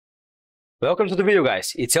Welcome to the video,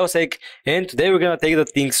 guys. It's Elsek, and today we're gonna take the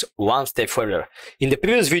things one step further. In the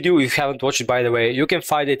previous video, if you haven't watched it by the way, you can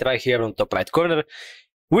find it right here on top right corner.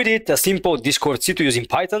 We did a simple Discord C2 using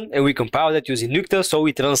Python, and we compiled it using nuitka, so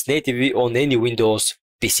it runs natively on any Windows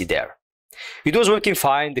PC there. It was working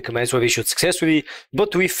fine, the commands were issued successfully,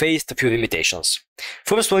 but we faced a few limitations.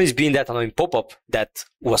 First one is being that annoying pop-up that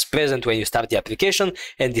was present when you start the application,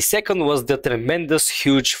 and the second was the tremendous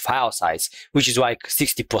huge file size, which is like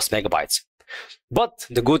 60 plus megabytes. But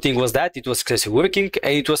the good thing was that it was successfully working,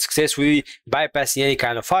 and it was successfully bypassing any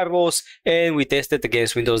kind of firewalls, and we tested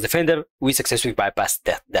against Windows Defender. We successfully bypassed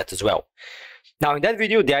that as well. Now in that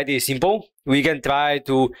video, the idea is simple. We can try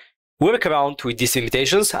to work around with these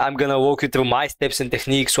limitations. I'm gonna walk you through my steps and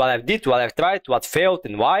techniques, what I've did, what I've tried, what failed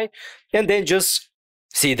and why, and then just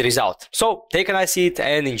see the result. So take a nice seat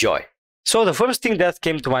and enjoy. So the first thing that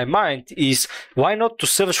came to my mind is why not to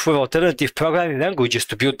search for alternative programming languages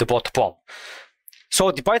to build the bot upon.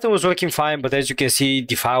 So the Python was working fine, but as you can see,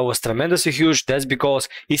 the file was tremendously huge. That's because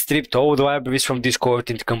it stripped all the libraries from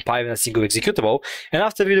Discord into compiling a single executable. And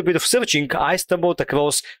after a little bit of searching, I stumbled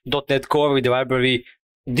across .NET Core with the library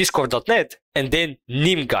Discord.NET, and then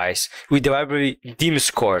NIM guys with the library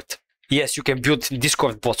Dimscord. Yes, you can build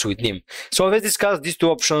Discord bots with NIM. So let's discuss these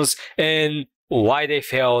two options and why they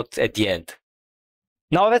failed at the end.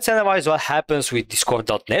 Now let's analyze what happens with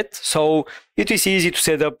Discord.NET. So it is easy to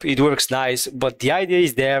set up, it works nice, but the idea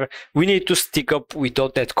is there, we need to stick up with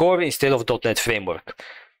 .NET Core instead of .NET Framework.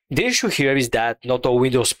 The issue here is that not all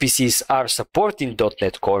Windows PCs are supporting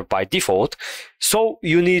 .NET Core by default, so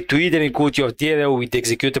you need to either include your DLL with the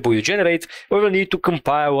executable you generate, or you need to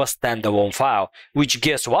compile a standalone file, which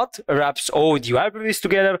guess what? Wraps all the libraries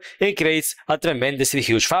together and creates a tremendously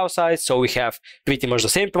huge file size, so we have pretty much the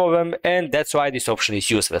same problem, and that's why this option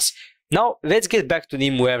is useless. Now let's get back to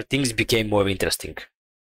NIM where things became more interesting.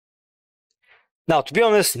 Now to be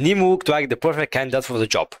honest, NIM looked like the perfect candidate for the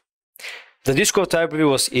job. The Discord library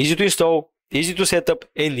was easy to install, easy to set up,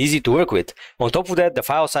 and easy to work with. On top of that, the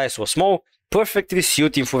file size was small, perfectly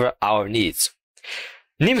suiting for our needs.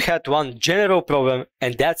 NIM had one general problem,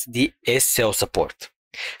 and that's the SSL support.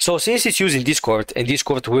 So since it's using Discord, and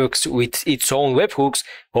Discord works with its own webhooks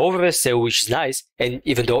over SSL, which is nice, and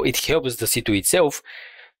even though it helps the C2 itself,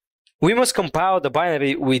 we must compile the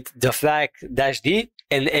binary with the flag -d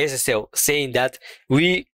and SSL, saying that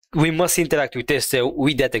we must interact with SSL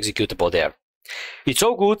with that executable there. It's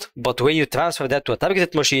all good, but when you transfer that to a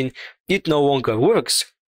targeted machine, it no longer works,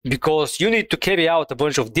 because you need to carry out a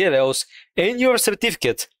bunch of DLLs and your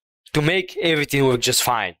certificate to make everything work just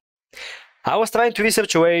fine. I was trying to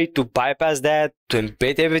research a way to bypass that, to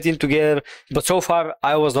embed everything together, but so far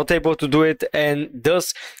I was not able to do it, and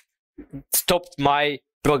thus stopped my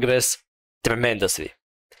progress tremendously.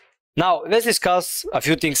 Now let's discuss a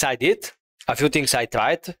few things I did, a few things I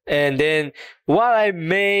tried, and then what I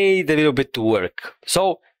made a little bit to work.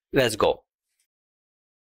 So let's go.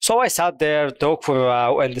 So I sat there, talked for a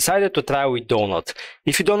while, and decided to try with Donut.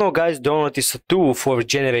 If you don't know, guys, Donut is a tool for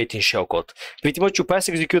generating shellcode. Pretty much you pass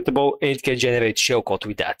executable and it can generate shellcode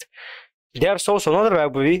with that. There's also another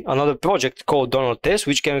library, another project called Donut Test,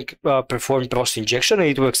 which can perform process injection, and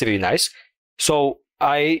it works really nice. So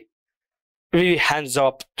I really hands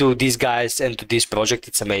up to these guys and to this project.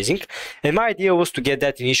 It's amazing. And my idea was to get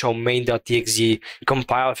that initial main.exe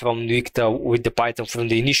compiled from nuitka with the Python from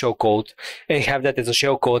the initial code, and have that as a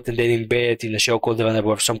shellcode, and then embed it in a shellcode runner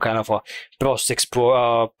or some kind of a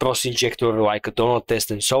process injector like a donut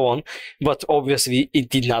test and so on. But obviously it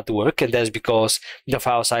did not work, and that's because the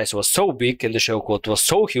file size was so big and the shellcode was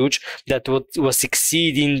so huge that it was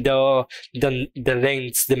exceeding the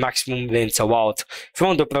lengths, the maximum lengths allowed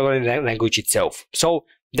from the programming language itself. So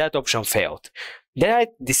that option failed. Then I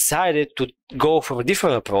decided to go for a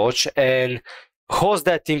different approach and host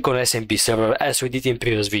that thing on SMB server as we did in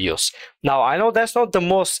previous videos. Now I know that's not the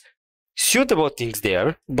most suitable things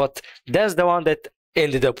there, but that's the one that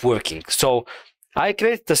ended up working. So I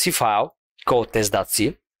created a C file called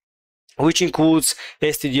test.c, which includes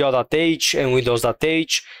stdio.h and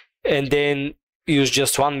windows.h, and then use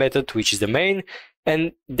just one method, which is the main.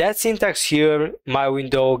 And that syntax here, my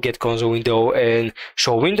window, get console window, and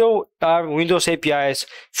show window are Windows APIs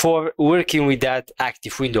for working with that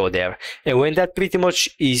active window there. And when that pretty much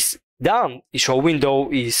is done, show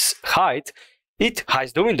window is hide, it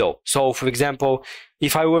hides the window. So for example,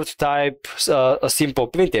 if I were to type a simple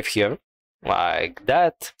printf here, like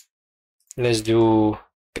that, let's do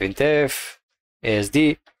printf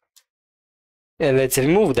asd, and let's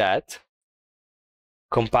remove that,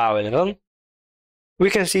 compile and run. We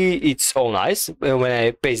can see it's all nice. When I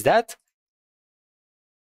paste that,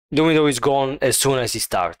 the window is gone as soon as it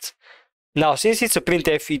starts. Now, since it's a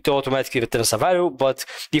printf, it automatically returns a value, but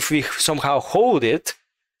if we somehow hold it,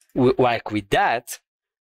 like with that,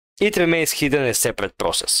 it remains hidden as a separate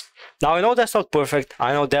process. Now, I know that's not perfect,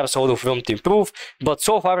 I know there's a lot of room to improve, but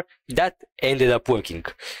so far, that ended up working.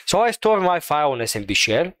 So I store my file on SMB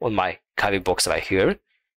share, on my carry box right here,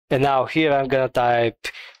 and now here I'm gonna type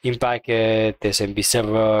in packet SMB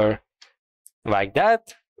server, like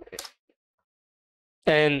that,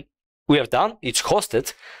 and we are done, it's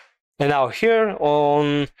hosted. And now here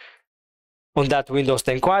on that Windows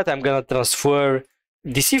 10 client, I'm gonna transfer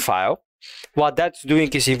the C file. What that's doing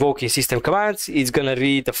is invoking system commands. It's gonna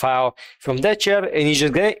read the file from that share and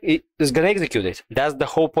it's gonna execute it. That's the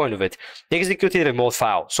whole point of it. Execute a remote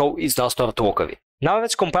file, so it's not stored locally. Now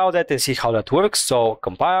let's compile that and see how that works. So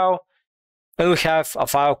compile, and we have a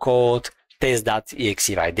file called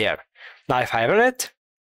test.exe right there. Now if I run it,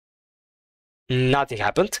 nothing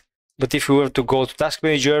happened. But if we were to go to Task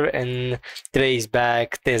Manager and trace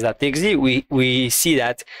back test.exe, we see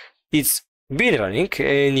that it's been running.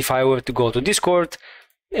 And if I were to go to Discord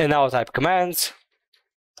and now type commands,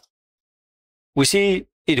 we see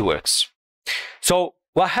it works. So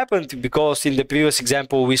what happened, because in the previous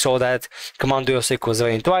example we saw that command .sec was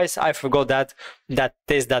running twice, I forgot that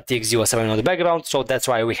test.exe was running on the background, so that's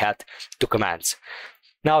why we had two commands.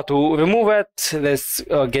 Now to remove it, let's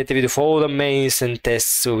get rid of all the mains and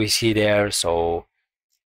tests we see there. So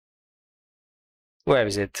where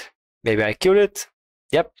is it? Maybe I killed it.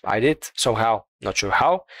 Yep, I did somehow, not sure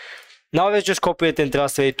how. Now let's just copy it and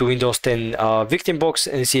transfer it to Windows 10 victim box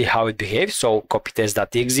and see how it behaves. So copy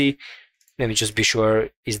test.exe. Let me just be sure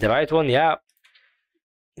it's the right one. Yeah.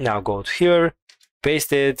 Now go to here,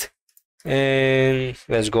 paste it, and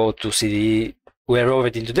let's go to CD. We're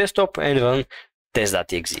already into desktop and run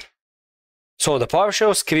test.exe. So the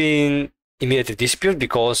PowerShell screen immediately disappeared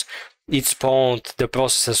because it spawned the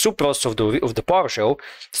process as subprocess of the PowerShell.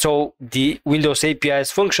 So the Windows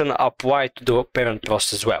API's function applied to the parent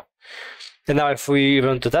process as well. And now if we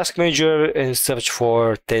run the Task Manager and search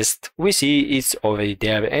for test, we see it's already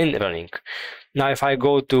there and running. Now if I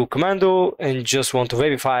go to Commando and just want to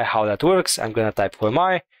verify how that works, I'm gonna type who am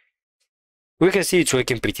I. We can see it's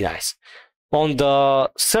working pretty nice. On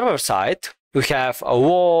the server side, we have a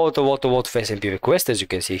lot of SMB requests, as you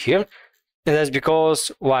can see here. And that's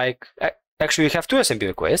because, like, actually we have two SMB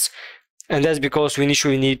requests. And that's because we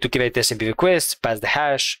initially need to create SMB requests, pass the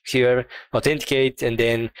hash here, authenticate, and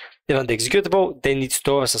then run the executable. Then it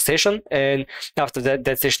stores a session. And after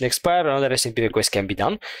that session expires, another SMB request can be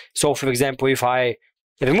done. So for example, if I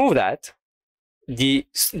remove that, the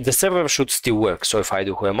server should still work. So if I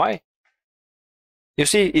do who am I, you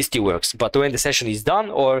see, it still works. But when the session is done,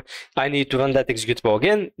 or I need to run that executable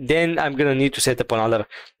again, then I'm gonna need to set up another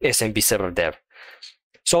SMB server there.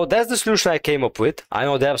 So that's the solution I came up with. I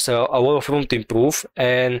know there's a lot of room to improve,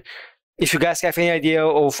 and if you guys have any idea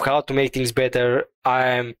of how to make things better,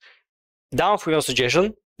 I'm down for your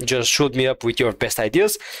suggestion. Just shoot me up with your best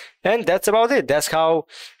ideas, and that's about it. That's how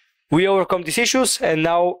we overcome these issues, and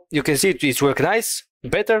now you can see it's working nice,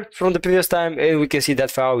 better from the previous time, and we can see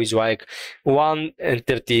that file is like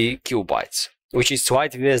 130 kilobytes, which is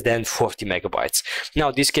slightly less than 40 megabytes. Now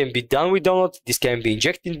this can be done with download, this can be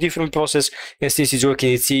injected in different process, and since it's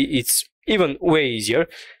working, it's even way easier.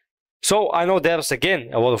 So I know there's again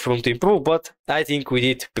a lot of room to improve, but I think we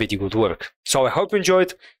did pretty good work. So I hope you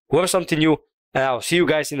enjoyed, learned something new, and I'll see you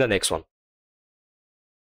guys in the next one.